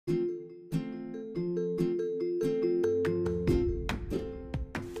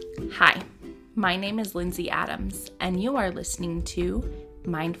Hi, my name is Lindsay Adams, and you are listening to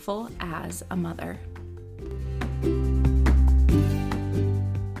Mindful as a Mother.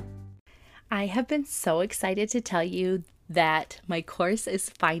 I have been so excited to tell you that my course is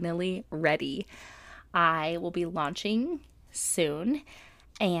finally ready. I will be launching soon,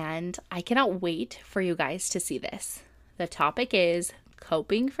 and I cannot wait for you guys to see this. The topic is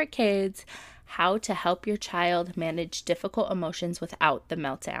Coping for Kids: How to Help Your Child Manage Difficult Emotions Without the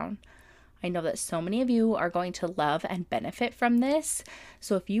Meltdown. I know that so many of you are going to love and benefit from this.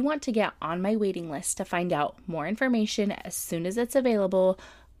 So if you want to get on my waiting list to find out more information as soon as it's available,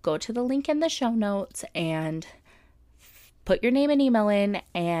 go to the link in the show notes and put your name and email in,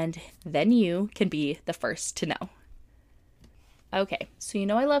 and then you can be the first to know. Okay, so you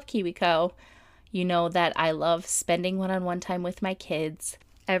know I love KiwiCo. You know that I love spending one-on-one time with my kids.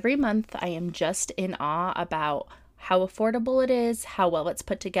 Every month I am just in awe about how affordable it is, how well it's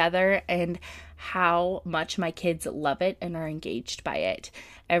put together, and how much my kids love it and are engaged by it.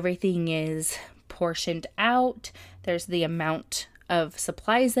 Everything is portioned out. There's the amount of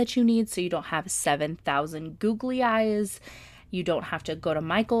supplies that you need, so you don't have 7,000 googly eyes. You don't have to go to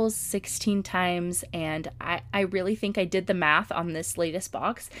Michael's 16 times. And I really think I did the math on this latest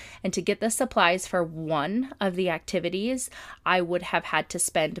box. And to get the supplies for one of the activities, I would have had to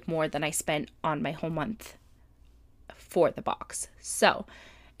spend more than I spent on my whole month for the box. So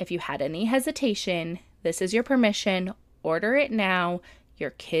if you had any hesitation, this is your permission. Order it now.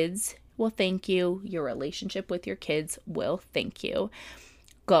 Your kids will thank you. Your relationship with your kids will thank you.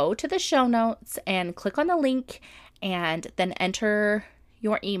 Go to the show notes and click on the link and then enter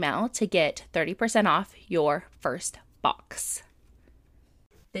your email to get 30% off your first box.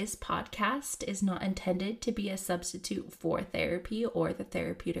 This podcast is not intended to be a substitute for therapy or the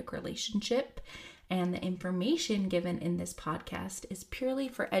therapeutic relationship, and the information given in this podcast is purely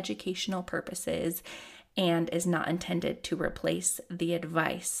for educational purposes and is not intended to replace the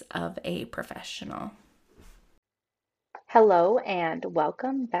advice of a professional. Hello and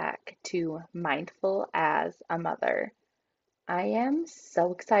welcome back to Mindful as a Mother. I am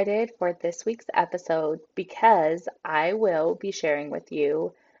so excited for this week's episode because I will be sharing with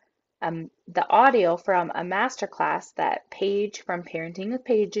you the audio from a masterclass that Paige from Parenting with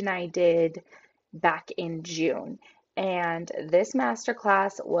Paige and I did back in June. And this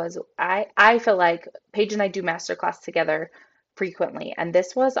masterclass was, I feel like Paige and I do masterclass together frequently, and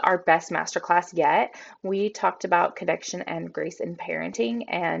this was our best masterclass yet. We talked about connection and grace in parenting,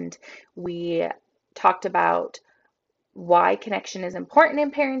 and we talked about why connection is important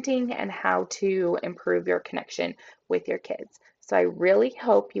in parenting and how to improve your connection with your kids. So I really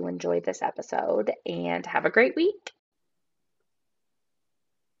hope you enjoyed this episode and have a great week.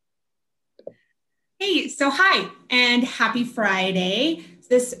 Hey, so hi and happy Friday.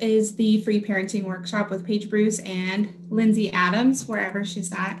 This is the free parenting workshop with Paige Bruce and Lindsay Adams, wherever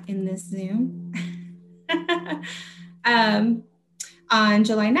she's at in this Zoom, on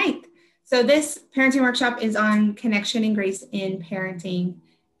July 9th. So this parenting workshop is on connection and grace in parenting.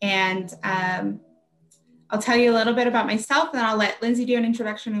 And I'll tell you a little bit about myself, and I'll let Lindsay do an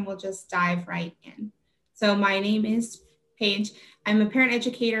introduction and we'll just dive right in. So my name is Paige. I'm a parent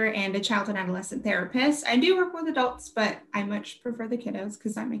educator and a child and adolescent therapist. I do work with adults, but I much prefer the kiddos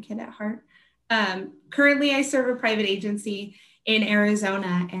because I'm a kid at heart. Currently, I serve a private agency in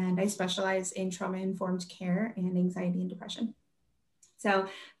Arizona, and I specialize in trauma-informed care and anxiety and depression. So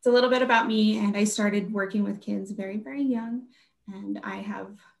it's a little bit about me, and I started working with kids very, very young, and I have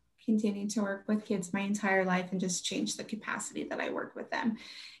continued to work with kids my entire life and just changed the capacity that I work with them.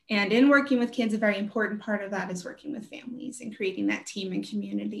 And in working with kids, a very important part of that is working with families and creating that team and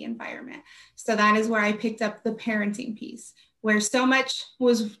community environment. So that is where I picked up the parenting piece, where so much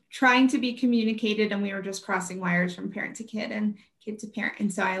was trying to be communicated and we were just crossing wires from parent to kid and kid to parent.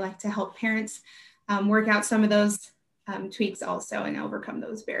 And so I like to help parents work out some of those tweaks also and overcome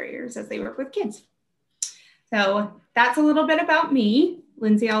those barriers as they work with kids. So that's a little bit about me.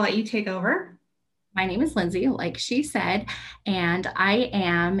 Lindsay, I'll let you take over. My name is Lindsay, like she said, and I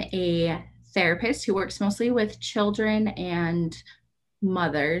am a therapist who works mostly with children and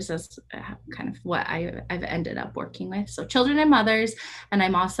mothers. That's kind of what I've ended up working with. So children and mothers, and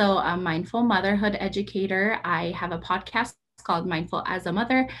I'm also a mindful motherhood educator. I have a podcast called Mindful as a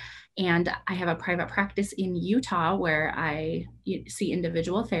Mother, and I have a private practice in Utah where I see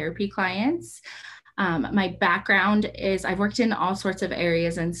individual therapy clients. My background is I've worked in all sorts of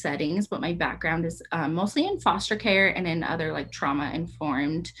areas and settings, but my background is mostly in foster care and in other like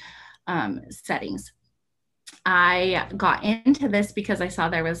trauma-informed settings. I got into this because I saw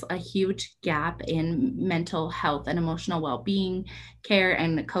there was a huge gap in mental health and emotional well-being care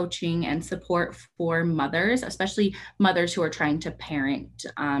and coaching and support for mothers, especially mothers who are trying to parent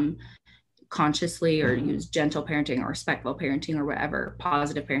consciously or use gentle parenting or respectful parenting or whatever,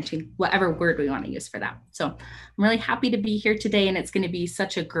 positive parenting, whatever word we want to use for that. So I'm really happy to be here today, and it's going to be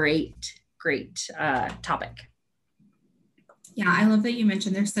such a great topic. Yeah, I love that you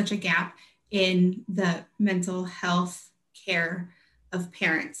mentioned there's such a gap in the mental health care of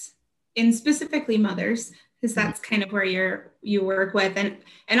parents, and specifically mothers, because that's kind of where you work with. And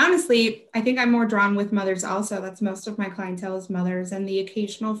honestly, I think I'm more drawn with mothers also. That's most of my clientele is mothers and the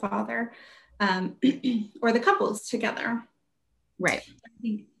occasional father, or the couples together. Right. I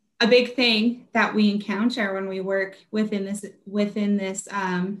think a big thing that we encounter when we work within this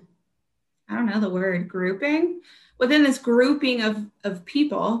I don't know the word grouping, within this grouping of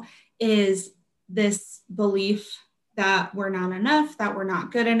people is this belief that we're not enough, that we're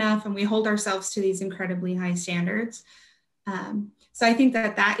not good enough, and we hold ourselves to these incredibly high standards. So I think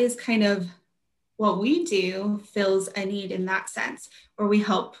that is kind of what we do, fills a need in that sense, where we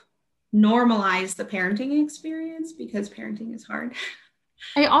help normalize the parenting experience, because parenting is hard.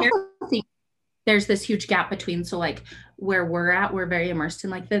 I also think there's this huge gap between, so like where we're at, we're very immersed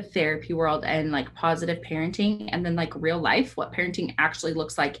in like the therapy world and like positive parenting, and then like real life, what parenting actually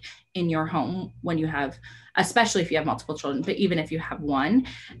looks like in your home when you have, especially if you have multiple children, but even if you have one.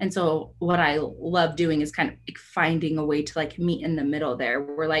 And so what I love doing is kind of like finding a way to like meet in the middle there.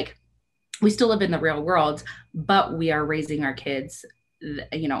 We're like, we still live in the real world, but we are raising our kids,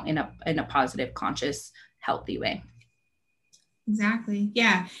 you know, in a positive, conscious, healthy way. Exactly.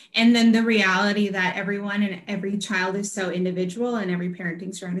 Yeah. And then the reality that everyone and every child is so individual, and every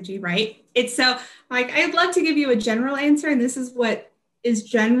parenting strategy, right? It's so like, I'd love to give you a general answer, and this is what is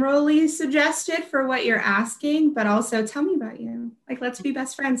generally suggested for what you're asking, but also tell me about you. Like, let's be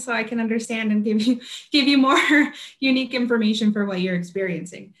best friends so I can understand and give you more unique information for what you're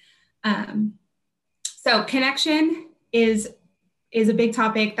experiencing. So connection is a big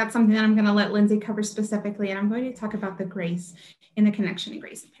topic. That's something that I'm going to let Lindsay cover specifically. And I'm going to talk about the grace in the connection and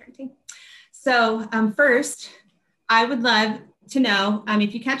grace of parenting. So first, I would love to know,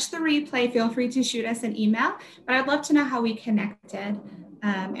 if you catch the replay, feel free to shoot us an email, but I'd love to know how we connected,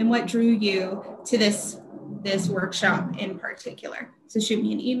 and what drew you to this workshop in particular. So shoot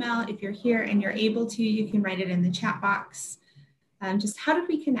me an email. If you're here and you're able to, you can write it in the chat box. Just how did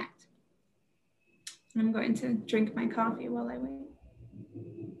we connect? I'm going to drink my coffee while I wait.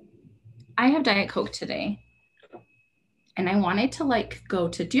 I have Diet Coke today, and I wanted to like go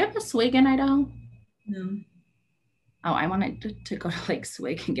to, do you have a Swig in Idaho? No. Oh, I wanted to go to like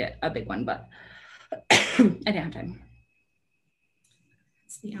Swig and get a big one, but I didn't have time.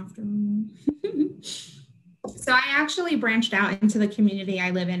 It's the afternoon. So I actually branched out into the community I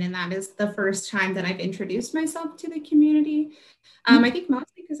live in, and that is the first time that I've introduced myself to the community. I think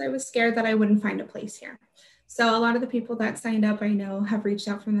mostly because I was scared that I wouldn't find a place here. So a lot of the people that signed up, I know, have reached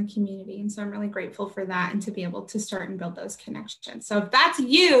out from the community. And so I'm really grateful for that, and to be able to start and build those connections. So if that's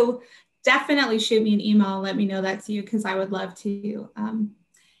you, definitely shoot me an email. Let me know that's you, because I would love to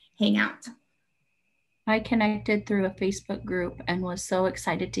hang out. I connected through a Facebook group and was so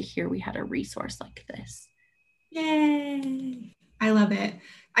excited to hear we had a resource like this. Yay. I love it.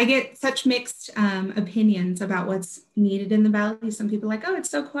 I get such mixed opinions about what's needed in the Valley. Some people are like, oh, it's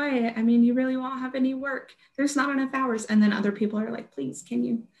so quiet. I mean, you really won't have any work. There's not enough hours. And then other people are like, please, can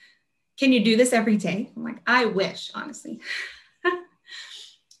you do this every day? I'm like, I wish, honestly.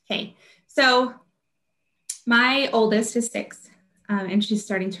 Okay. So my oldest is 6, and she's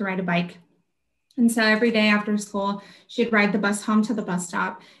starting to ride a bike. And so every day after school, she'd ride the bus home to the bus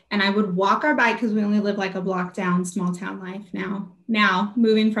stop, and I would walk our bike, because we only live like a block down, small town life now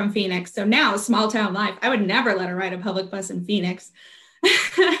moving from Phoenix. So now small town life, I would never let her ride a public bus in Phoenix.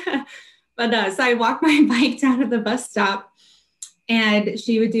 But so I walked my bike down to the bus stop, and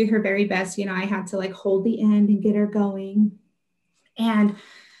she would do her very best. You know, I had to like hold the end and get her going. And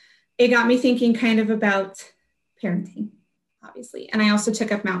it got me thinking kind of about parenting, obviously. And I also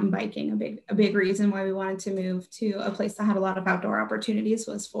took up mountain biking. A big reason why we wanted to move to a place that had a lot of outdoor opportunities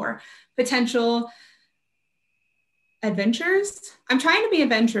was for potential adventures. I'm trying to be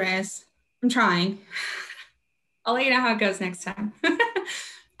adventurous. I'm trying. I'll let you know how it goes next time.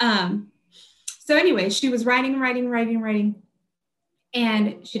 So anyway, she was riding,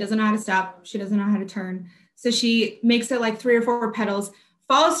 and she doesn't know how to stop. She doesn't know how to turn. So she makes it like 3 or 4 pedals,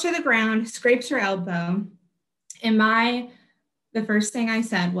 falls to the ground, scrapes her elbow. And the first thing I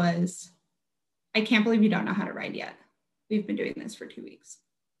said was, I can't believe you don't know how to ride yet. We've been doing this for 2 weeks.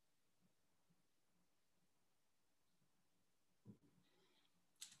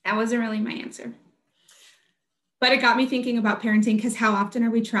 That wasn't really my answer. But it got me thinking about parenting, because how often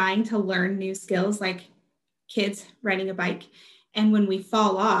are we trying to learn new skills, like kids riding a bike? And when we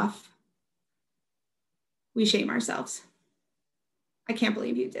fall off, we shame ourselves. I can't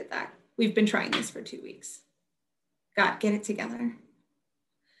believe you did that. We've been trying this for 2 weeks. God, get it together.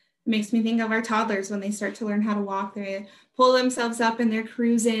 It makes me think of our toddlers when they start to learn how to walk. They pull themselves up and they're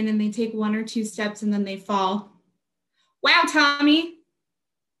cruising and they take 1 or 2 steps and then they fall. Wow, Tommy,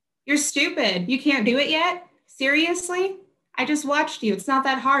 you're stupid. You can't do it yet? Seriously? I just watched you. It's not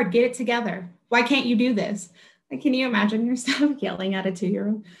that hard. Get it together. Why can't you do this? Like, can you imagine yourself yelling at a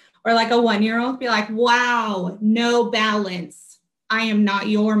 2-year-old or like a 1-year-old? Be like, wow, no balance. I am not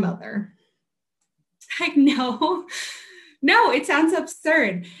your mother. Like, no, it sounds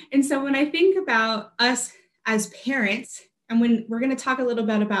absurd. And so when I think about us as parents, and when we're going to talk a little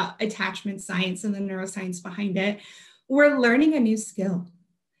bit about attachment science and the neuroscience behind it, we're learning a new skill.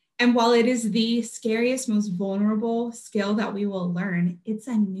 And while it is the scariest, most vulnerable skill that we will learn, it's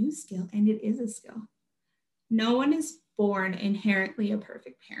a new skill, and it is a skill. No one is born inherently a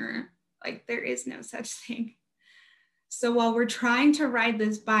perfect parent. Like, there is no such thing. So while we're trying to ride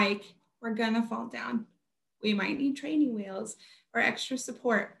this bike, we're gonna fall down. We might need training wheels or extra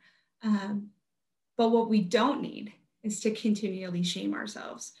support. But what we don't need is to continually shame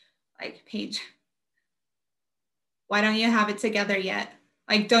ourselves. Like, Paige, why don't you have it together yet?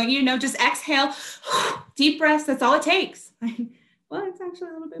 Like, don't you know, just exhale, deep breaths, that's all it takes. Well, it's actually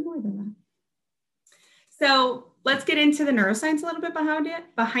a little bit more than that. So let's get into the neuroscience a little bit behind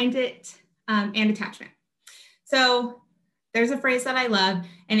it, and attachment. So there's a phrase that I love,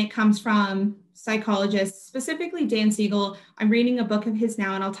 and it comes from psychologists, specifically Dan Siegel. I'm reading a book of his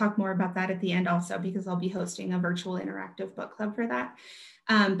now, and I'll talk more about that at the end also, because I'll be hosting a virtual interactive book club for that.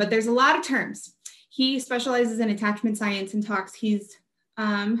 But there's a lot of terms. He specializes in attachment science and talks, he's,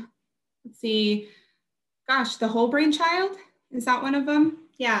 let's see, gosh, The Whole Brain Child, is that one of them?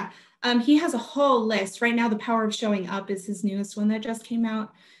 Yeah. He has a whole list. Right now, The Power of Showing Up is his newest one that just came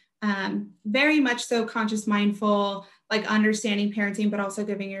out. Very much so conscious, mindful, like understanding parenting, but also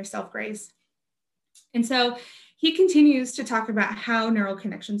giving yourself grace. And so he continues to talk about how neural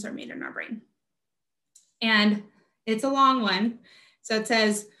connections are made in our brain. And it's a long one. So it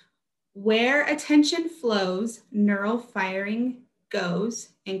says, where attention flows, neural firing goes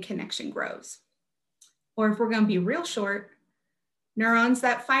and connection grows. Or if we're going to be real short, neurons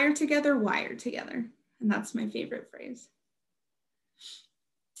that fire together, wire together. And that's my favorite phrase.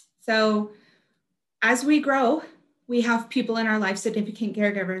 So as we grow, we have people in our life, significant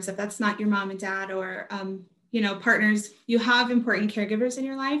caregivers. If that's not your mom and dad or, partners, you have important caregivers in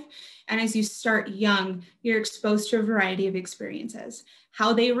your life. And as you start young, you're exposed to a variety of experiences.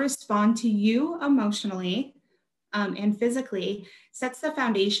 How they respond to you emotionally and physically sets the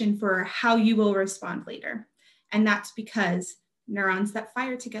foundation for how you will respond later. And that's because neurons that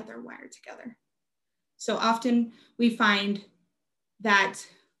fire together wire together. So often we find that,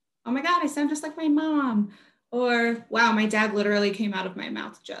 oh my God, I sound just like my mom. Or, wow, my dad literally came out of my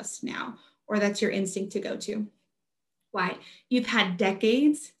mouth just now. Or that's your instinct to go to. Why? You've had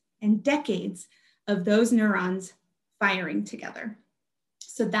decades and decades of those neurons firing together.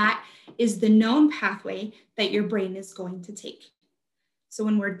 So that is the known pathway that your brain is going to take. So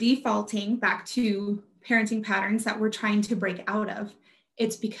when we're defaulting back to parenting patterns that we're trying to break out of,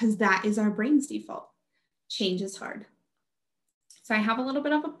 it's because that is our brain's default. Change is hard. So I have a little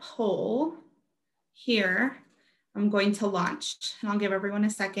bit of a poll here. I'm going to launch, and I'll give everyone a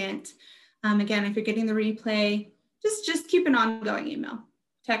second. Again, if you're getting the replay, just keep an ongoing email.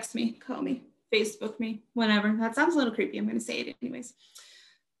 Text me, call me, Facebook me, whatever. That sounds a little creepy. I'm going to say it anyways.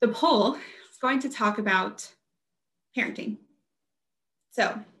 The poll is going to talk about parenting.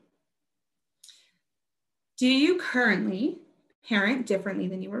 So, do you currently parent differently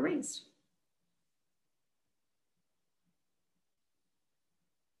than you were raised?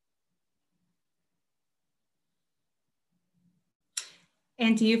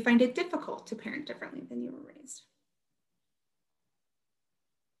 And do you find it difficult to parent differently than you were raised?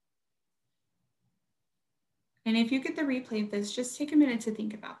 And if you get the replay of this, just take a minute to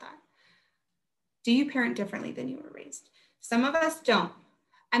think about that. Do you parent differently than you were raised? Some of us don't,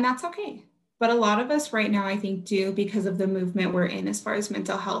 and that's okay. But a lot of us right now, I think, do, because of the movement we're in as far as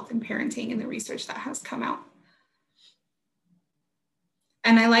mental health and parenting and the research that has come out.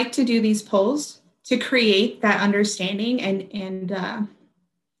 And I like to do these polls to create that understanding and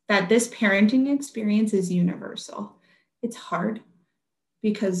that this parenting experience is universal. It's hard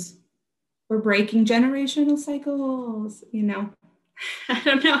because we're breaking generational cycles, I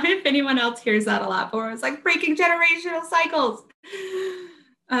don't know if anyone else hears that a lot, but it's like breaking generational cycles.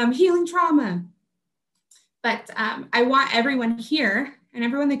 healing trauma. But I want everyone here and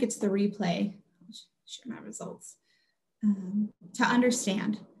everyone that gets the replay, I'll share my results, to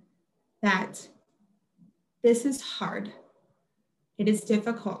understand that this is hard. It is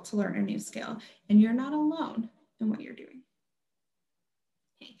difficult to learn a new skill, and you're not alone in what you're doing.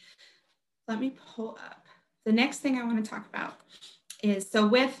 Okay, let me pull up. The next thing I want to talk about is, so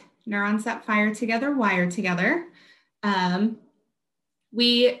with neurons that fire together, wire together,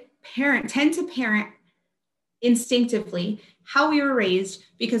 we tend to parent instinctively how we were raised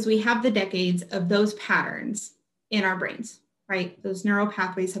because we have the decades of those patterns in our brains, right? Those neural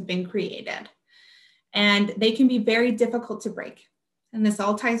pathways have been created, and they can be very difficult to break. And this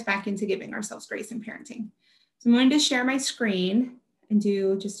all ties back into giving ourselves grace in parenting. So I'm going to share my screen and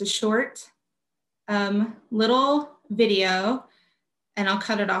do just a short little video, and I'll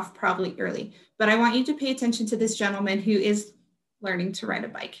cut it off probably early. But I want you to pay attention to this gentleman who is learning to ride a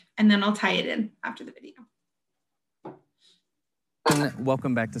bike, and then I'll tie it in after the video.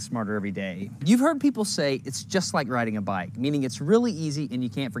 Welcome back to Smarter Every Day. You've heard people say it's just like riding a bike, meaning it's really easy and you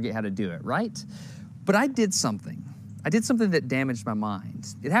can't forget how to do it, right? But I did something. I did something that damaged my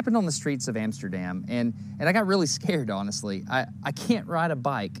mind. It happened on the streets of Amsterdam, and I got really scared, honestly. I can't ride a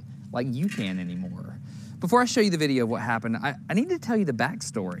bike like you can anymore. Before I show you the video of what happened, I need to tell you the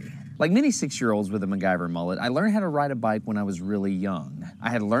backstory. Like many 6-year-olds with a MacGyver mullet, I learned how to ride a bike when I was really young.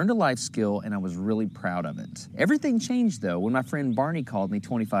 I had learned a life skill, and I was really proud of it. Everything changed, though, when my friend Barney called me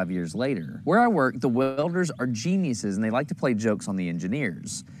 25 years later. Where I work, the welders are geniuses, and they like to play jokes on the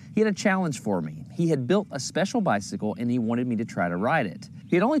engineers. He had a challenge for me. He had built a special bicycle, and he wanted me to try to ride it.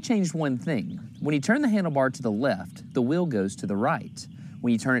 He had only changed one thing. When you turn the handlebar to the left, the wheel goes to the right.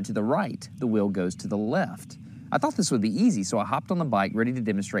 When you turn it to the right, the wheel goes to the left. I thought this would be easy, so I hopped on the bike, ready to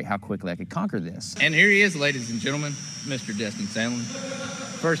demonstrate how quickly I could conquer this. And here he is, ladies and gentlemen, Mr. Destin Sandlin.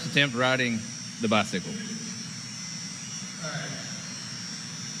 First attempt riding the bicycle. All right.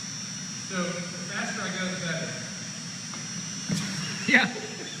 So the faster I go, the better. Yeah.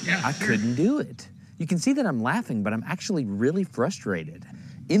 I couldn't do it. You can see that I'm laughing, but I'm actually really frustrated.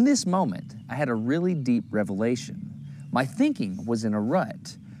 In this moment, I had a really deep revelation. My thinking was in a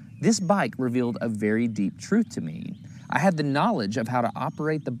rut. This bike revealed a very deep truth to me. I had the knowledge of how to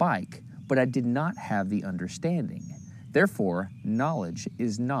operate the bike, but I did not have the understanding. Therefore, knowledge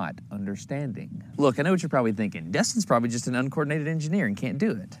is not understanding. Look, I know what you're probably thinking. Destin's probably just an uncoordinated engineer and can't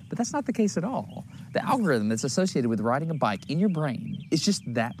do it. But that's not the case at all. The algorithm that's associated with riding a bike in your brain is just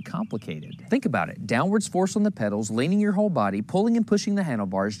that complicated. Think about it. Downwards force on the pedals, leaning your whole body, pulling and pushing the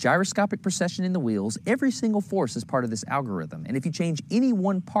handlebars, gyroscopic precession in the wheels. Every single force is part of this algorithm. And if you change any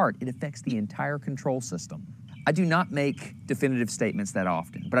one part, it affects the entire control system. I do not make definitive statements that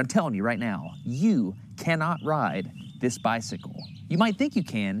often, but I'm telling you right now, you cannot ride this bicycle. You might think you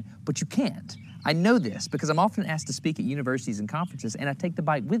can, but you can't. I know this because I'm often asked to speak at universities and conferences, and I take the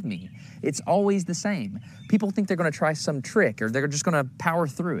bike with me. It's always the same. People think they're going to try some trick or they're just going to power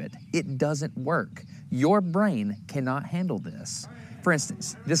through it. It doesn't work. Your brain cannot handle this. For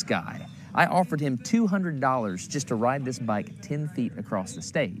instance, this guy, I offered him $200 just to ride this bike 10 feet across the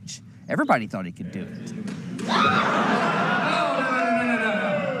stage. Everybody thought he could do it.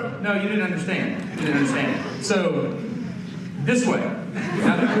 No, you didn't understand. You didn't understand. So, this way. All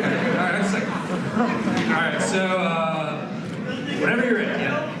right, just a second. All right, so, whenever you're ready,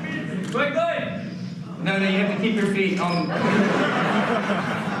 yeah. Wait. No, you have to keep your feet on.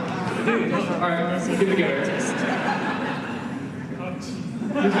 Dude, all right, here we go.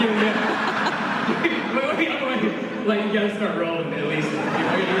 Wait. Like, you gotta start rolling at least.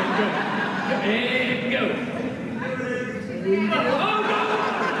 And go. Oh, go!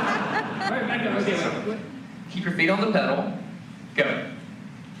 All right, back up. Okay. Keep your feet on the pedal. Go.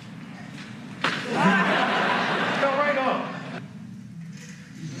 Go right on.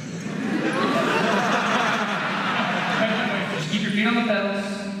 Just keep your feet on the pedals.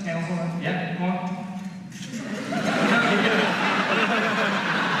 Handles on. Yeah, come on.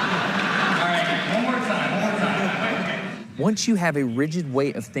 Once you have a rigid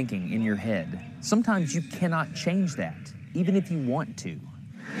way of thinking in your head, sometimes you cannot change that, even if you want to.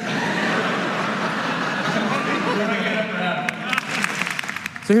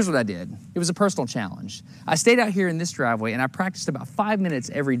 So here's what I did. It was a personal challenge. I stayed out here in this driveway and I practiced about 5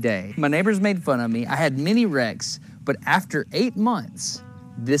 minutes every day. My neighbors made fun of me. I had many wrecks, but after 8 months,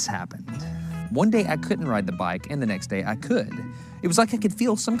 this happened. One day I couldn't ride the bike and the next day I could. It was like I could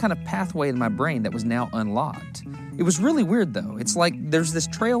feel some kind of pathway in my brain that was now unlocked. It was really weird though. It's like there's this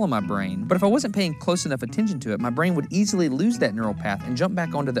trail in my brain, but if I wasn't paying close enough attention to it, my brain would easily lose that neural path and jump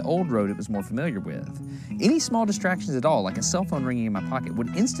back onto the old road it was more familiar with. Any small distractions at all, like a cell phone ringing in my pocket,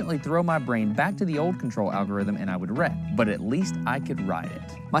 would instantly throw my brain back to the old control algorithm and I would wreck. But at least I could ride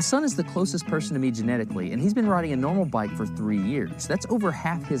it. My son is the closest person to me genetically, and he's been riding a normal bike for 3 years. That's over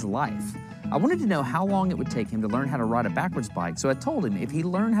half his life. I wanted to know how long it would take him to learn how to ride a backwards bike, so I told him if he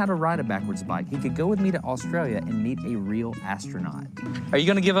learned how to ride a backwards bike, he could go with me to Australia and meet a real astronaut. Are you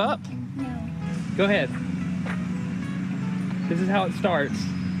gonna give up? No. Go ahead. This is how it starts.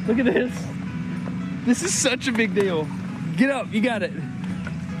 Look at this. This is such a big deal. Get up, you got it.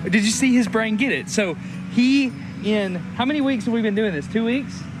 Did you see his brain get it? So in how many weeks have we been doing this? 2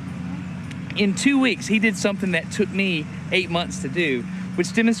 weeks? In 2 weeks, he did something that took me 8 months to do,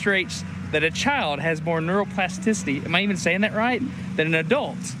 which demonstrates that a child has more neuroplasticity, am I even saying that right, than an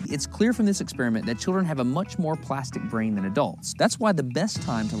adult. It's clear from this experiment that children have a much more plastic brain than adults. That's why the best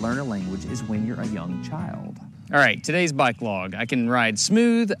time to learn a language is when you're a young child. All right, today's bike log. I can ride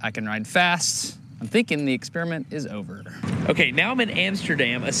smooth, I can ride fast. I'm thinking the experiment is over. Okay, now I'm in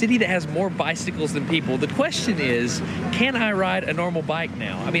Amsterdam, a city that has more bicycles than people. The question is, can I ride a normal bike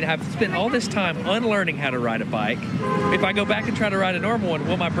now? I mean, I've spent all this time unlearning how to ride a bike. If I go back and try to ride a normal one,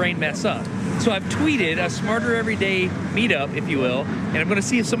 will my brain mess up? So I've tweeted a Smarter Everyday meetup, if you will, and I'm gonna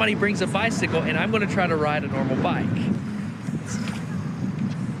see if somebody brings a bicycle and I'm gonna try to ride a normal bike.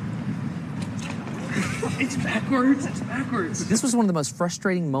 It's backwards, it's backwards. This was one of the most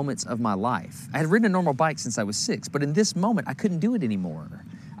frustrating moments of my life. I had ridden a normal bike since I was 6, but in this moment, I couldn't do it anymore.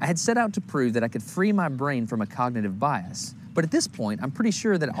 I had set out to prove that I could free my brain from a cognitive bias. But at this point, I'm pretty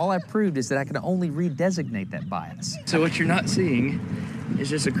sure that all I proved is that I could only redesignate that bias. So what you're not seeing is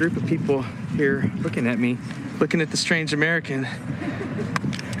just a group of people here looking at me, looking at the strange American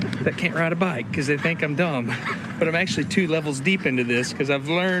that can't ride a bike because they think I'm dumb. But I'm actually 2 levels deep into this because I've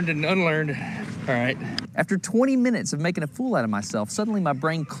learned and unlearned. All right. After 20 minutes of making a fool out of myself, suddenly my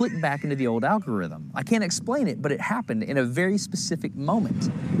brain clicked back into the old algorithm. I can't explain it, but it happened in a very specific moment.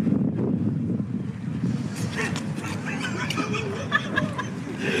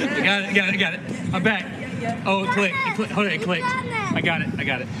 I got it. I'm back. Oh, it clicked. Hold on, it clicked. I got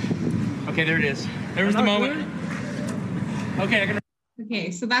it. Okay, there it is. There was the moment. Okay,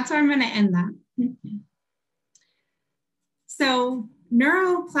 Okay, so that's where I'm going to end that. So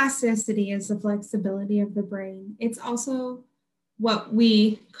neuroplasticity is the flexibility of the brain. It's also what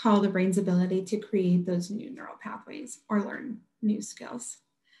we call the brain's ability to create those new neural pathways or learn new skills.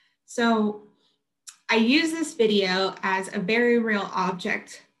 So I use this video as a very real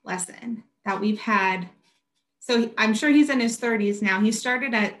object lesson that we've had. So I'm sure he's in his 30s now. He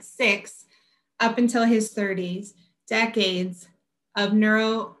started at 6 up until his 30s, decades of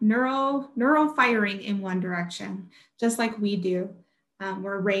neural firing in one direction, just like we do.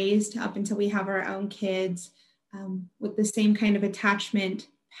 We're raised up until we have our own kids with the same kind of attachment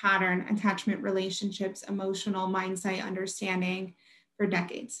pattern, attachment relationships, emotional mindset, understanding for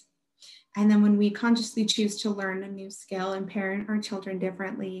decades. And then when we consciously choose to learn a new skill and parent our children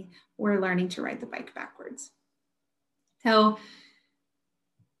differently, we're learning to ride the bike backwards. So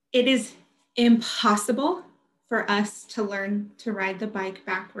it is impossible for us to learn to ride the bike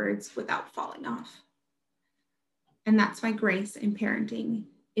backwards without falling off. And that's why grace in parenting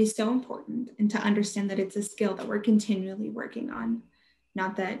is so important, and to understand that it's a skill that we're continually working on,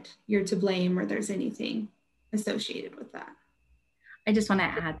 not that you're to blame or there's anything associated with that. I just want to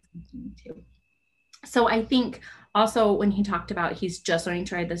add something too. So I think also when he talked about he's just learning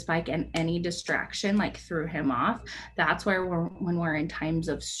to ride this bike and any distraction like threw him off, that's where when we're in times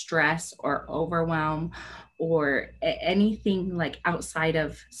of stress or overwhelm or anything like outside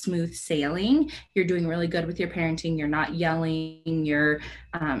of smooth sailing, you're doing really good with your parenting. You're not yelling, you're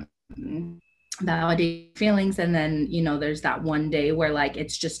validating feelings. And then, there's that one day where like,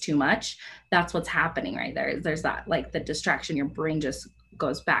 it's just too much. That's what's happening right there. There's that, like the distraction, your brain just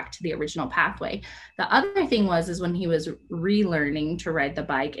goes back to the original pathway. The other thing is when he was relearning to ride the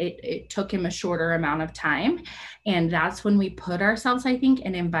bike, it took him a shorter amount of time. And that's when we put ourselves, I think,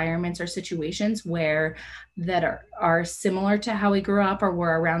 in environments or situations that are similar to how we grew up, or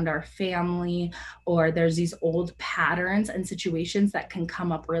we're around our family, or there's these old patterns and situations that can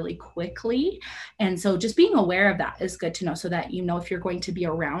come up really quickly. And so just being aware of that is good to know, so that, if you're going to be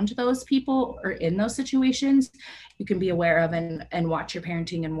around those people or in those situations, you can be aware of and watch your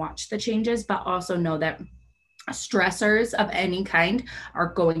parenting and watch the changes, but also know that stressors of any kind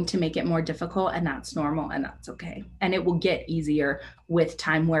are going to make it more difficult, and that's normal and that's okay. And it will get easier with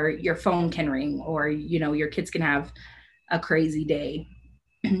time, where your phone can ring, or your kids can have a crazy day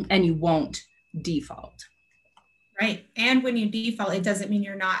and you won't default. Right. And when you default, it doesn't mean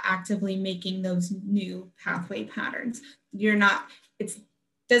you're not actively making those new pathway patterns. It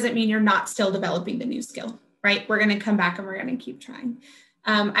doesn't mean you're not still developing the new skill, right? We're going to come back and we're going to keep trying.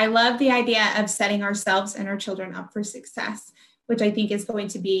 I love the idea of setting ourselves and our children up for success, which I think is going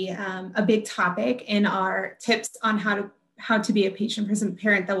to be a big topic in our tips on how to be a patient-present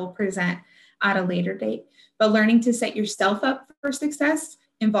parent that we'll present at a later date. But learning to set yourself up for success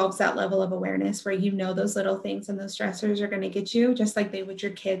involves that level of awareness where you know those little things and those stressors are going to get you just like they would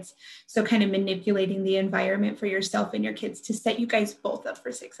your kids. So kind of manipulating the environment for yourself and your kids to set you guys both up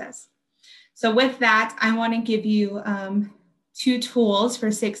for success. So with that, I want to give you 2 tools for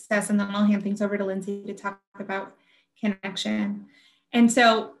success, and then I'll hand things over to Lindsay to talk about connection. And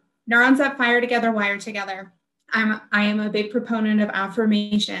so neurons that fire together, wire together. I am a big proponent of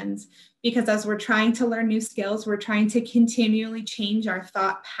affirmations because as we're trying to learn new skills, we're trying to continually change our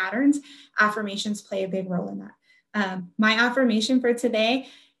thought patterns. Affirmations play a big role in that. My affirmation for today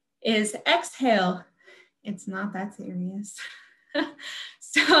is exhale. It's not that serious.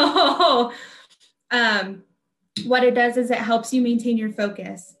 So what it does is it helps you maintain your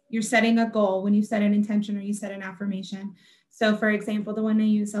focus. You're setting a goal when you set an intention or you set an affirmation. So for example, the one I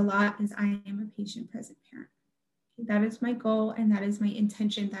use a lot is I am a patient-present parent. That is my goal and that is my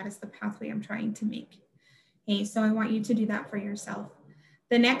intention. That is the pathway I'm trying to make. Okay, so I want you to do that for yourself.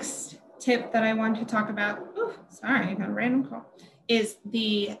 The next tip that I want to talk about, I got a random call, is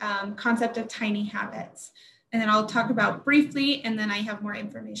the concept of tiny habits. And then I'll talk about briefly, and then I have more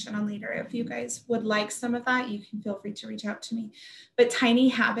information on later. If you guys would like some of that, you can feel free to reach out to me. But tiny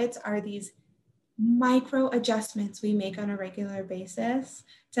habits are these micro adjustments we make on a regular basis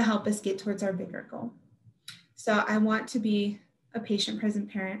to help us get towards our bigger goal. So I want to be a patient-present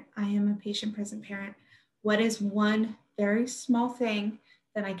parent. I am a patient-present parent. What is one very small thing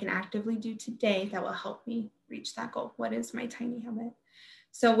that I can actively do today that will help me reach that goal? What is my tiny habit?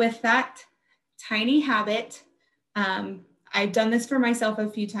 So with that tiny habit, I've done this for myself a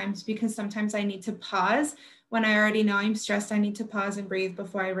few times because sometimes I need to pause. When I already know I'm stressed, I need to pause and breathe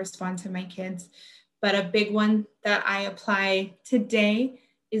before I respond to my kids. But a big one that I apply today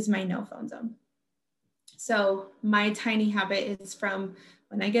is my no phone zone. So my tiny habit is from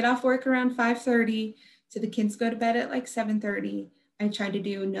when I get off work around 5:30 to the kids go to bed at like 7:30, I try to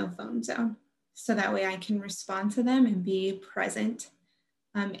do no phone zone. So that way I can respond to them and be present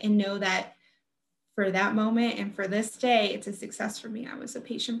and know that for that moment and for this day, it's a success for me. I was a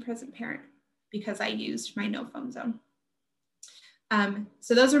patient-present parent because I used my no phone zone.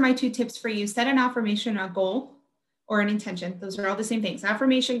 So those are my 2 tips for you. Set an affirmation, a goal, or an intention. Those are all the same things: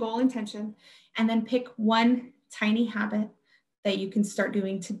 affirmation, goal, intention. And then pick one tiny habit that you can start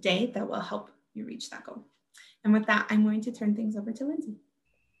doing today that will help you reach that goal. And with that, I'm going to turn things over to Lindsay.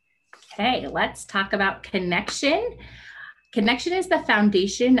 Okay, let's talk about connection. Connection is the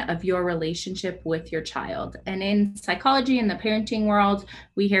foundation of your relationship with your child. And in psychology, in the parenting world,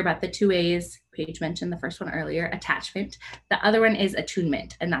 we hear about the 2 A's. Paige mentioned the first one earlier, attachment. The other one is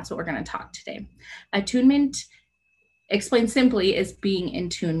attunement, and that's what we're going to talk today. Attunement, explained simply, is being in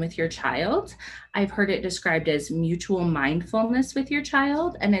tune with your child. I've heard it described as mutual mindfulness with your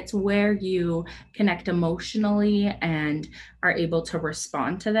child, and it's where you connect emotionally and are able to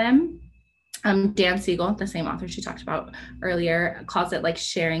respond to them. Dan Siegel, the same author she talked about earlier, calls it like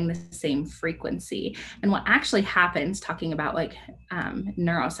sharing the same frequency. And what actually happens, talking about like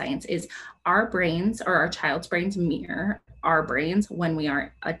neuroscience, is our brains, or our child's brains, mirror our brains when we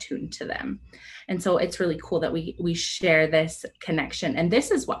are attuned to them. And so it's really cool that we share this connection. And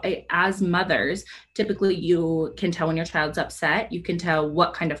this is why, as mothers, typically you can tell when your child's upset. You can tell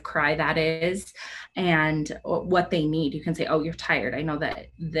what kind of cry that is and what they need. You can say, oh, you're tired. I know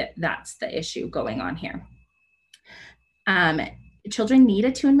that's the issue going on here. Children need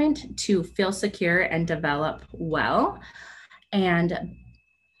attunement to feel secure and develop well. And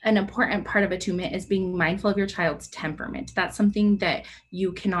an important part of attunement is being mindful of your child's temperament. That's something that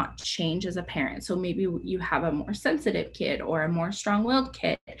you cannot change as a parent. So maybe you have a more sensitive kid or a more strong-willed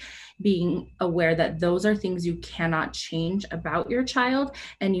kid. Being aware that those are things you cannot change about your child,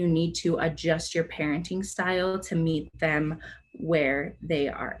 and you need to adjust your parenting style to meet them where they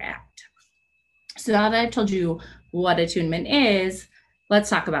are at. So now that I've told you what attunement is,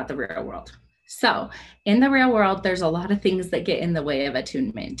 let's talk about the real world. So in the real world, there's a lot of things that get in the way of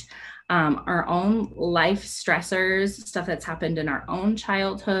attunement. Our own life stressors, stuff that's happened in our own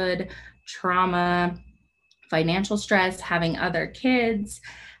childhood, trauma, financial stress, having other kids,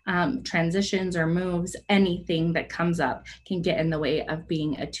 transitions or moves, anything that comes up can get in the way of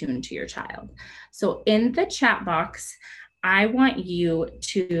being attuned to your child. So in the chat box, I want you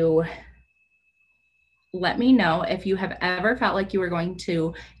to let me know if you have ever felt like you were going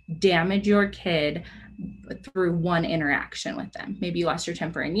to damage your kid through one interaction with them. Maybe you lost your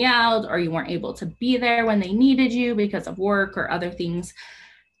temper and yelled, or you weren't able to be there when they needed you because of work or other things.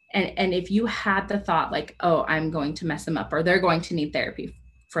 And if you had the thought like, oh, I'm going to mess them up, or they're going to need therapy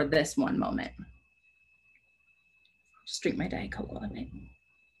for this one moment. Just drink my Diet Coke a little bit.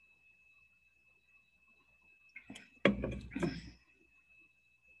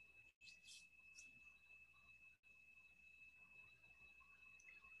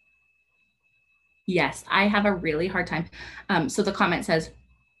 Yes, I have a really hard time. So the comment says,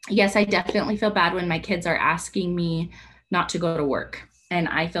 yes, I definitely feel bad when my kids are asking me not to go to work. And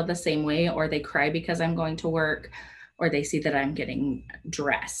I feel the same way, or they cry because I'm going to work, or they see that I'm getting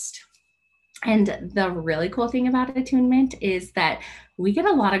dressed. And the really cool thing about attunement is that we get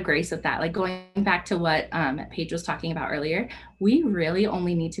a lot of grace with that. Like going back to what Paige was talking about earlier, we really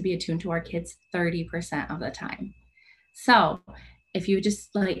only need to be attuned to our kids 30% of the time. So if you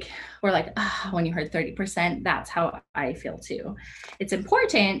just like, we're like, when you heard 30%, that's how I feel too. It's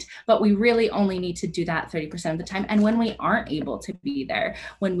important, but we really only need to do that 30% of the time. And when we aren't able to be there,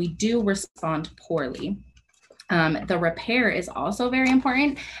 when we do respond poorly, the repair is also very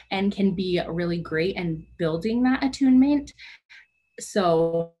important and can be really great in building that attunement.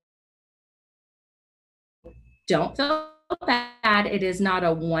 So don't feel bad. It is not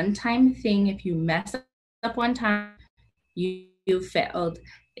a one-time thing. If you mess up one time, you failed.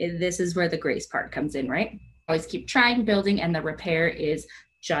 This is where the grace part comes in, right? Always keep trying, building, and the repair is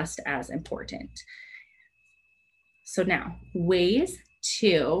just as important. So now, ways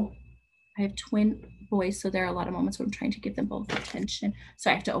to, I have twin boys, so there are a lot of moments where I'm trying to give them both attention. So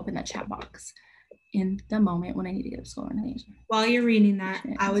I have to open the chat box in the moment when I need to get up school. While you're reading that,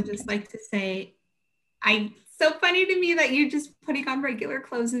 I would just like to say, so funny to me that you're just putting on regular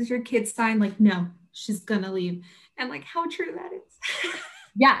clothes as your kid's sign, like, no, she's gonna leave. And like how true that is.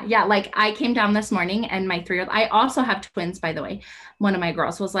 Yeah. Like I came down this morning and my 3-year-old, I also have twins, by the way. One of my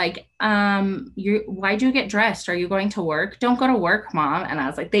girls was like, why'd you get dressed? Are you going to work? Don't go to work, Mom. And I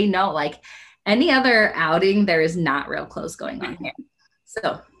was like, they know, like any other outing, there is not real clothes going on here.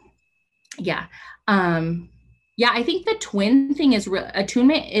 So yeah. I think the twin thing is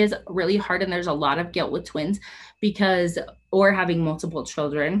attunement is really hard. And there's a lot of guilt with twins or having multiple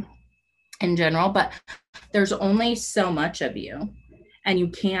children in general, but there's only so much of you, and you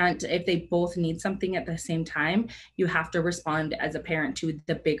can't, if they both need something at the same time, you have to respond as a parent to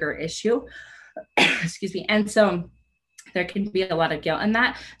the bigger issue. Excuse me. And so there can be a lot of guilt in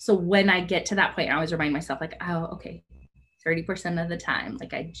that. So when I get to that point, I always remind myself like, oh, okay, 30% of the time,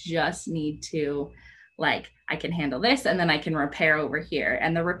 like I just need to, like, I can handle this and then I can repair over here.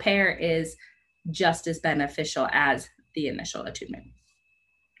 And the repair is just as beneficial as the initial attunement.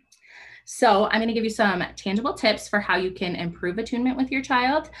 So I'm going to give you some tangible tips for how you can improve attunement with your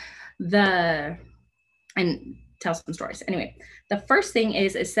child and tell some stories. Anyway, the first thing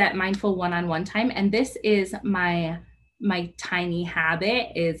is set mindful one-on-one time. And this is my tiny habit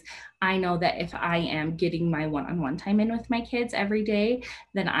is I know that if I am getting my one-on-one time in with my kids every day,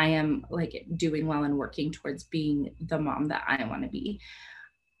 then I am like doing well and working towards being the mom that I want to be.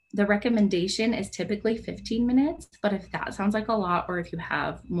 The recommendation is typically 15 minutes, but if that sounds like a lot, or if you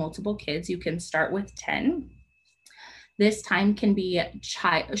have multiple kids, you can start with 10. This time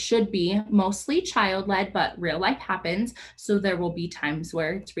should be mostly child-led, but real life happens. So there will be times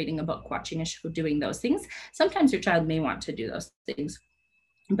where it's reading a book, watching a show, doing those things. Sometimes your child may want to do those things.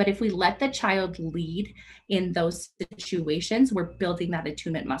 But if we let the child lead in those situations, we're building that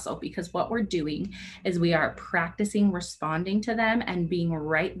attunement muscle, because what we're doing is we are practicing responding to them and being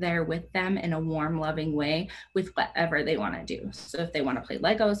right there with them in a warm, loving way with whatever they want to do. So if they want to play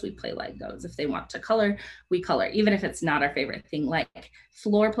Legos, we play Legos. If they want to color, we color, even if it's not our favorite thing. Like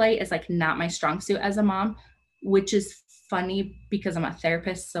floor play is like not my strong suit as a mom, which is funny because I'm a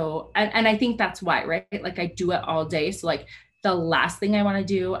therapist. So, and I think that's why, right? Like I do it all day. So like, the last thing I want to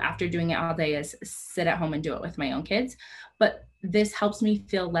do after doing it all day is sit at home and do it with my own kids. But this helps me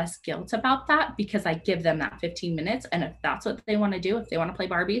feel less guilt about that because I give them that 15 minutes. And if that's what they want to do, if they want to play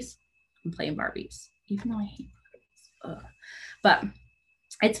Barbies, I'm playing Barbies, even though I hate Barbies. But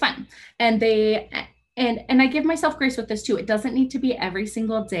it's fun. And I give myself grace with this too. It doesn't need to be every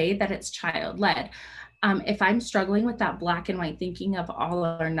single day that it's child-led. If I'm struggling with that black and white thinking of all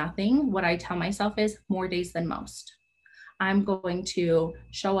or nothing, what I tell myself is more days than most. I'm going to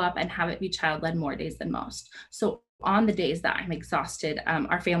show up and have it be child-led more days than most. So on the days that I'm exhausted,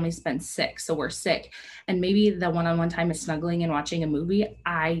 our family's been sick, so we're sick, and maybe the one-on-one time is snuggling and watching a movie,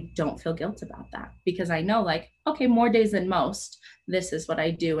 I don't feel guilt about that because I know, like, okay, more days than most, this is what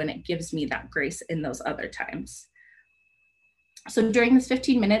I do, and it gives me that grace in those other times. So during this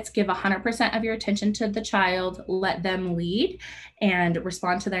 15 minutes, give 100% of your attention to the child, let them lead and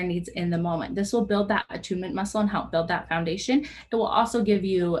respond to their needs in the moment. This will build that attunement muscle and help build that foundation. It will also give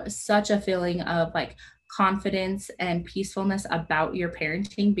you such a feeling of like confidence and peacefulness about your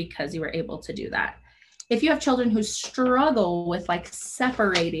parenting because you were able to do that. If you have children who struggle with like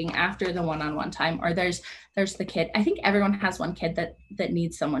separating after the one-on-one time, or there's the kid, I think everyone has one kid that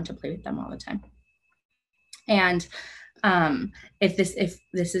needs someone to play with them all the time. And if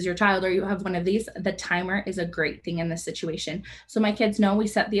this is your child or you have one of these, the timer is a great thing in this situation. So my kids know we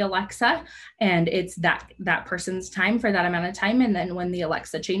set the Alexa and it's that person's time for that amount of time. And then when the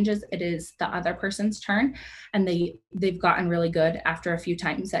Alexa changes, it is the other person's turn. And they've gotten really good after a few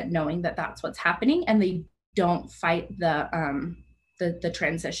times at knowing that that's what's happening, and they don't fight the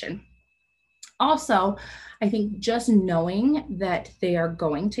transition. Also, I think just knowing that they are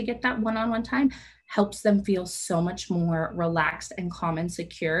going to get that one-on-one time helps them feel so much more relaxed and calm and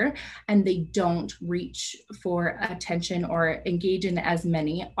secure, and they don't reach for attention or engage in as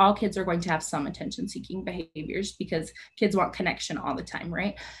many. All kids are going to have some attention-seeking behaviors because kids want connection all the time,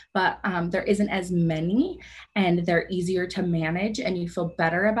 right? But there isn't as many, and they're easier to manage, and you feel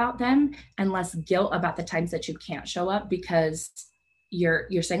better about them and less guilt about the times that you can't show up because you're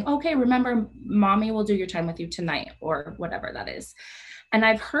saying, okay, remember, mommy will do your time with you tonight, or whatever that is. And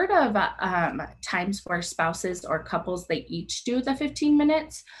I've heard of times where spouses or couples, they each do the 15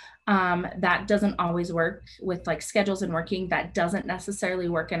 minutes. That doesn't always work with like schedules and working. That doesn't necessarily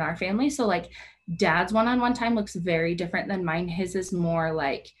work in our family. So like dad's one-on-one time looks very different than mine. His is more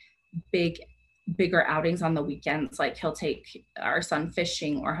like bigger outings on the weekends. Like he'll take our son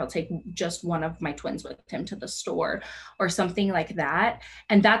fishing, or he'll take just one of my twins with him to the store or something like that.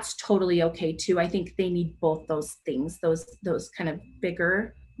 And that's totally okay too. I think they need both those things, those kind of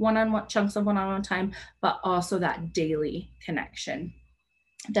bigger one-on-one chunks of one-on-one time, but also that daily connection.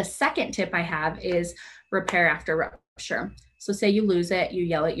 The second tip I have is repair after rupture. So say you lose it, you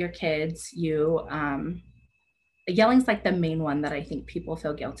yell at your kids, yelling's like the main one that I think people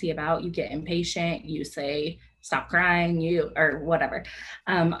feel guilty about. You get impatient, you say, stop crying, or whatever.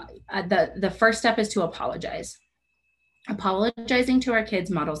 The first step is to apologize. Apologizing to our kids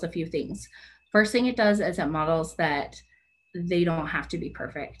models a few things. First thing it does is it models that they don't have to be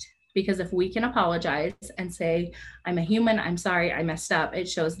perfect. Because if we can apologize and say, I'm a human, I'm sorry, I messed up, it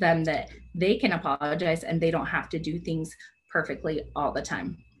shows them that they can apologize and they don't have to do things perfectly all the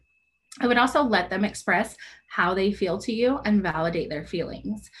time. I would also let them express how they feel to you and validate their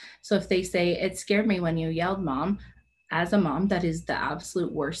feelings. So if they say, it scared me when you yelled, Mom, as a mom, that is the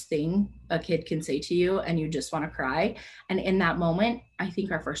absolute worst thing a kid can say to you, and you just want to cry. And in that moment, I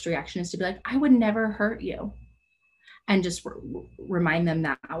think our first reaction is to be like, I would never hurt you. And just remind them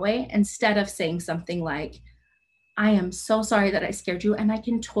that way, instead of saying something like, I am so sorry that I scared you, and I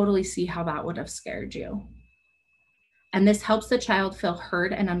can totally see how that would have scared you. And this helps the child feel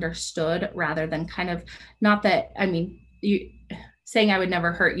heard and understood, rather than kind of, not that, I mean, saying I would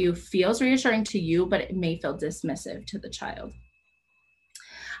never hurt you feels reassuring to you, but it may feel dismissive to the child.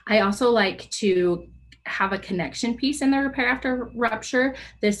 I also like to have a connection piece in the repair after rupture.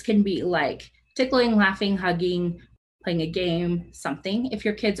 This can be like tickling, laughing, hugging, playing a game, something. If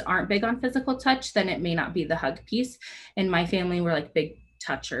your kids aren't big on physical touch, then it may not be the hug piece. In my family, we're like big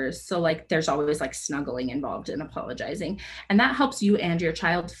touchers. So like there's always like snuggling involved in apologizing. And that helps you and your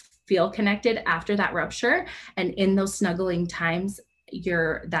child feel connected after that rupture. And in those snuggling times,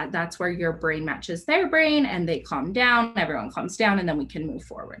 that's where your brain matches their brain and they calm down, everyone calms down, and then we can move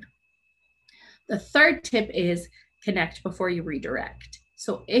forward. The third tip is connect before you redirect.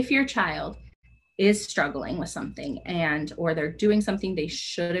 So if your child is struggling with something or they're doing something they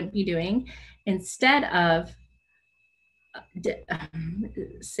shouldn't be doing, instead of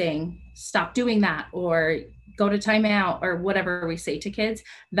saying, stop doing that, or go to timeout, or whatever we say to kids,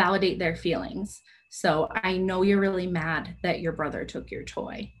 validate their feelings. So I know you're really mad that your brother took your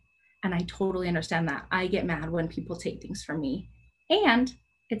toy. And I totally understand that. I get mad when people take things from me, and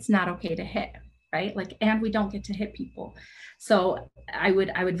it's not okay to hit, right? Like, and we don't get to hit people. So I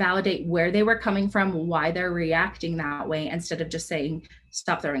would validate where they were coming from, why they're reacting that way, instead of just saying,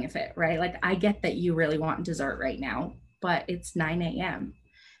 stop throwing a fit, right? Like, I get that you really want dessert right now, but it's 9 a.m.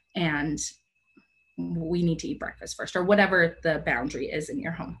 and we need to eat breakfast first, or whatever the boundary is in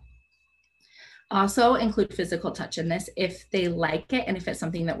your home. Also include physical touch in this if they like it and if it's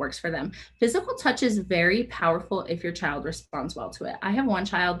something that works for them. Physical touch is very powerful if your child responds well to it. I have one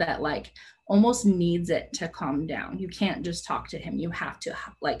child that like almost needs it to calm down. You can't just talk to him. You have to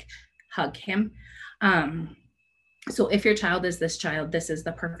like hug him. So if your child is this child, this is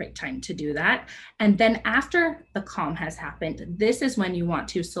the perfect time to do that. And then after the calm has happened, this is when you want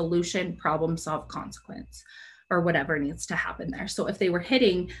to solution, problem solve, consequence, or whatever needs to happen there. So if they were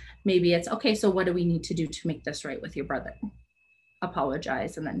hitting, maybe it's, okay, so what do we need to do to make this right with your brother?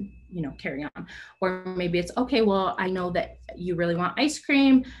 Apologize and then, carry on. Or maybe it's, okay, well, I know that you really want ice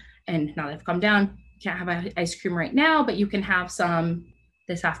cream and now they've come down, can't have ice cream right now, but you can have some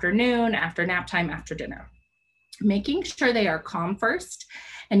this afternoon, after nap time, after dinner. Making sure they are calm first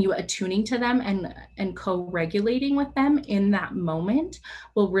and you attuning to them and co-regulating with them in that moment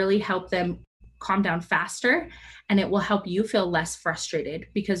will really help them calm down faster, and it will help you feel less frustrated,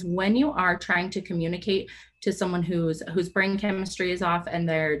 because when you are trying to communicate to someone whose brain chemistry is off and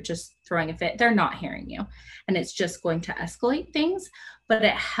they're just throwing a fit, they're not hearing you, and it's just going to escalate things. But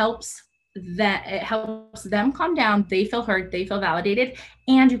it helps them calm down, they feel heard, they feel validated,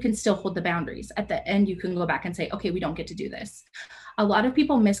 and you can still hold the boundaries. At the end, you can go back and say, okay, we don't get to do this. A lot of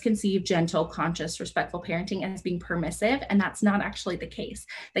people misconceive gentle, conscious, respectful parenting as being permissive, and that's not actually the case.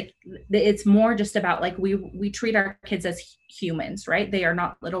 Like, it's more just about like we treat our kids as humans, right? They are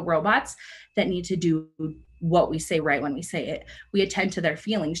not little robots that need to do what we say right when we say it. We attend to their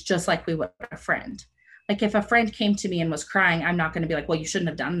feelings just like we would a friend. Like if a friend came to me and was crying, I'm not going to be like, well, you shouldn't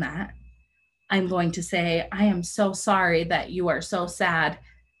have done that. I'm going to say, I am so sorry that you are so sad.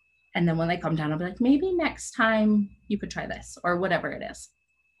 And then when they come down, I'll be like, maybe next time you could try this or whatever it is.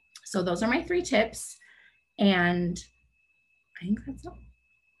 So those are my 3 tips. And I think that's all.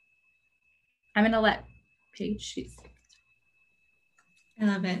 I'm going to let Paige. I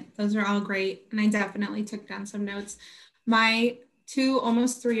love it. Those are all great. And I definitely took down some notes. My 2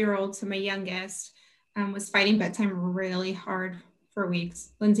 almost 3-year-olds, so my youngest, was fighting bedtime really hard for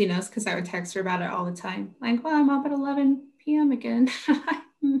weeks. Lindsay knows because I would text her about it all the time. Like, well, I'm up at 11 p.m. again.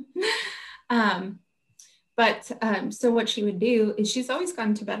 So what she would do is she's always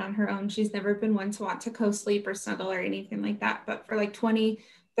gone to bed on her own. She's never been one to want to co-sleep or snuggle or anything like that. But for like 20,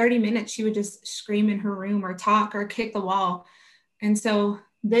 30 minutes, she would just scream in her room or talk or kick the wall. And so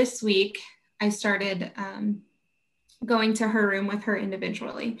this week I started going to her room with her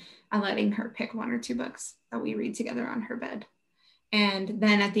individually and letting her pick 1 or 2 books that we read together on her bed. And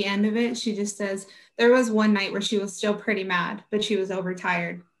then at the end of it, she just says, there was one night where she was still pretty mad, but she was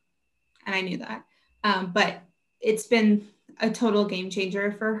overtired. And I knew that. But it's been a total game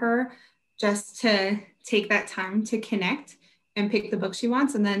changer for her just to take that time to connect and pick the book she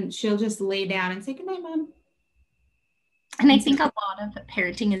wants. And then she'll just lay down and say, good night, Mom. And I think a lot of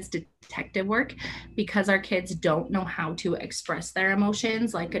parenting is detective work because our kids don't know how to express their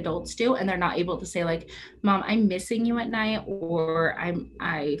emotions like adults do. And they're not able to say like, Mom, I'm missing you at night, or I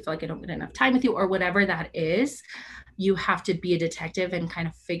feel like I don't get enough time with you, or whatever that is. You have to be a detective and kind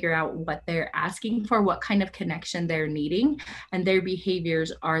of figure out what they're asking for, what kind of connection they're needing. And their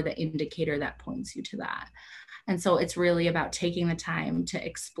behaviors are the indicator that points you to that. And so it's really about taking the time to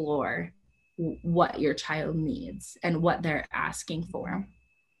explore what your child needs and what they're asking for.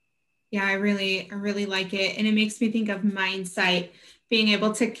 Yeah, I really like it. And it makes me think of Mindsight, being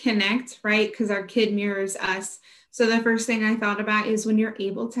able to connect, right? Because our kid mirrors us. So the first thing I thought about is when you're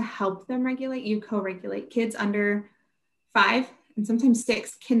able to help them regulate, you co-regulate. Kids under 5 and sometimes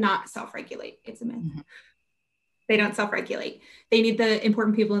 6 cannot self-regulate. It's a myth. Mm-hmm. They don't self-regulate. They need the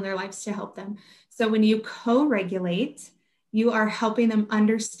important people in their lives to help them. So when you co-regulate, you are helping them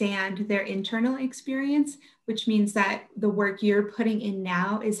understand their internal experience, which means that the work you're putting in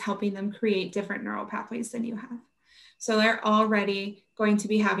now is helping them create different neural pathways than you have. So they're already going to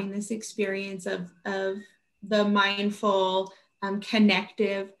be having this experience of the mindful,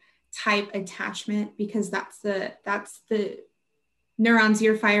 connective type attachment, because that's the neurons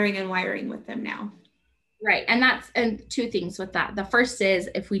you're firing and wiring with them now. Right. And 2 things with that. The first is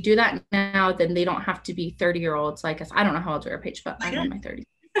if we do that now, then they don't have to be 30-year-olds like us. I don't know how old you're, Paige, but I'm in my 30s.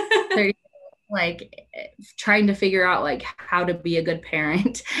 30, like trying to figure out like how to be a good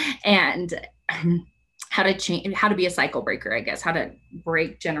parent and how to be a cycle breaker, I guess, how to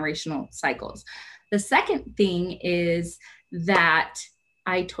break generational cycles. The second thing is that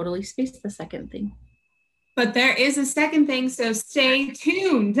I totally spaced the second thing. But there is a second thing, so stay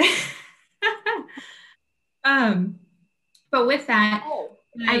tuned. But with that,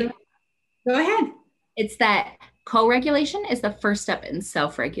 go ahead. It's that co-regulation is the first step in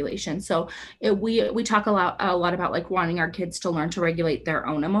self-regulation. So we talk a lot about like wanting our kids to learn to regulate their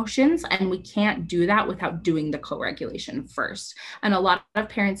own emotions, and we can't do that without doing the co-regulation first. And a lot of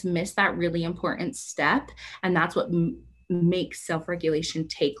parents miss that really important step, and that's what makes self-regulation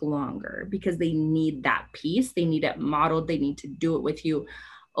take longer, because they need that piece. They need it modeled. They need to do it with you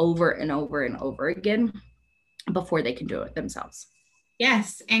over and over and over again before they can do it themselves.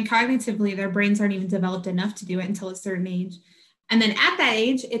 Yes. And cognitively, their brains aren't even developed enough to do it until a certain age. And then at that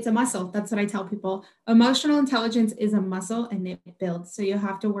age, it's a muscle. That's what I tell people. Emotional intelligence is a muscle and it builds. So you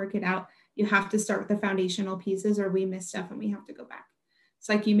have to work it out. You have to start with the foundational pieces, or we miss stuff and we have to go back. It's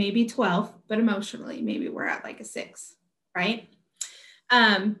like you may be 12, but emotionally, maybe we're at like a 6, right?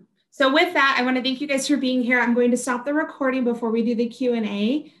 So with that, I want to thank you guys for being here. I'm going to stop the recording before we do the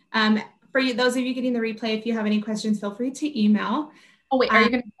Q&A. For you, those of you getting the replay, if you have any questions, feel free to email. Oh, wait, are you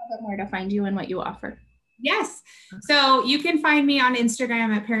going to tell them where to find you and what you offer? Yes. So you can find me on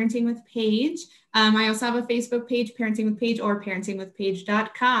Instagram at Parenting with Paige. I also have a Facebook page, Parenting with Paige, or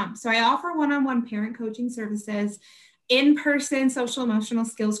parentingwithpaige.com. So I offer one-on-one parent coaching services, in-person social emotional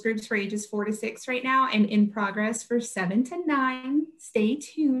skills groups for ages 4 to 6 right now, and in progress for 7 to 9. Stay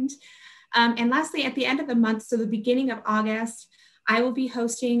tuned. And lastly, at the end of the month, so the beginning of August, I will be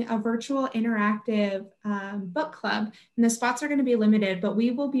hosting a virtual interactive book club, and the spots are going to be limited, but we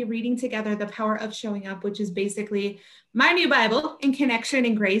will be reading together The Power of Showing Up, which is basically my new Bible in Connection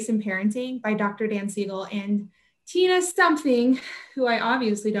and Grace in Parenting by Dr. Dan Siegel and Tina something, who I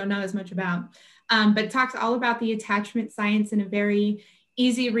obviously don't know as much about, but talks all about the attachment science in a very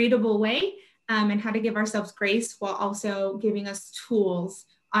easy, readable way, and how to give ourselves grace while also giving us tools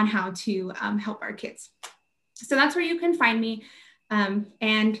on how to help our kids. So that's where you can find me.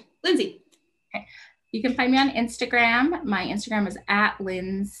 And Lindsay. Okay. You can find me on Instagram. My Instagram is at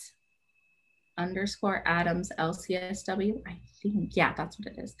Linz_Adams LCSW. I think, yeah, that's what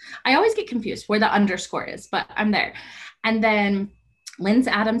it is. I always get confused where the underscore is, but I'm there. And then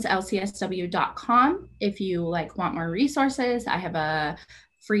LinzAdamsLCSW.com. If you want more resources, I have a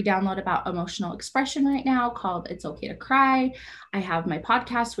free download about emotional expression right now called It's Okay to Cry. I have my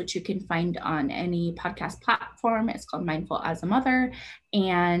podcast, which you can find on any podcast platform. It's called Mindful as a Mother.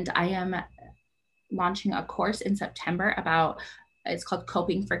 And I am launching a course in September it's called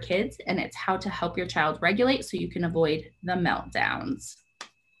Coping for Kids, and it's how to help your child regulate so you can avoid the meltdowns.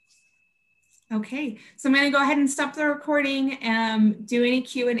 Okay, so I'm going to go ahead and stop the recording, do any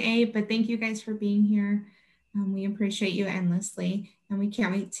Q&A, but thank you guys for being here. We appreciate you endlessly, and we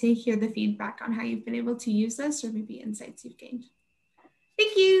can't wait to hear the feedback on how you've been able to use this, or maybe insights you've gained.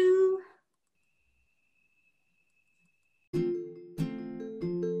 Thank you.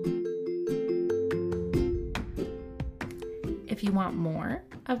 If you want more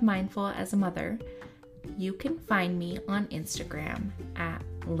of Mindful as a Mother, you can find me on Instagram at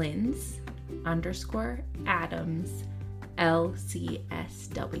Linz_Adams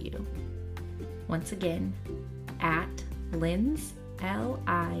LCSW. Once again, at Linz,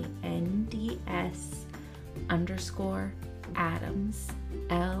 LINDS_Adams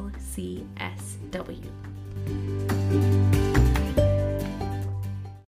LCSW.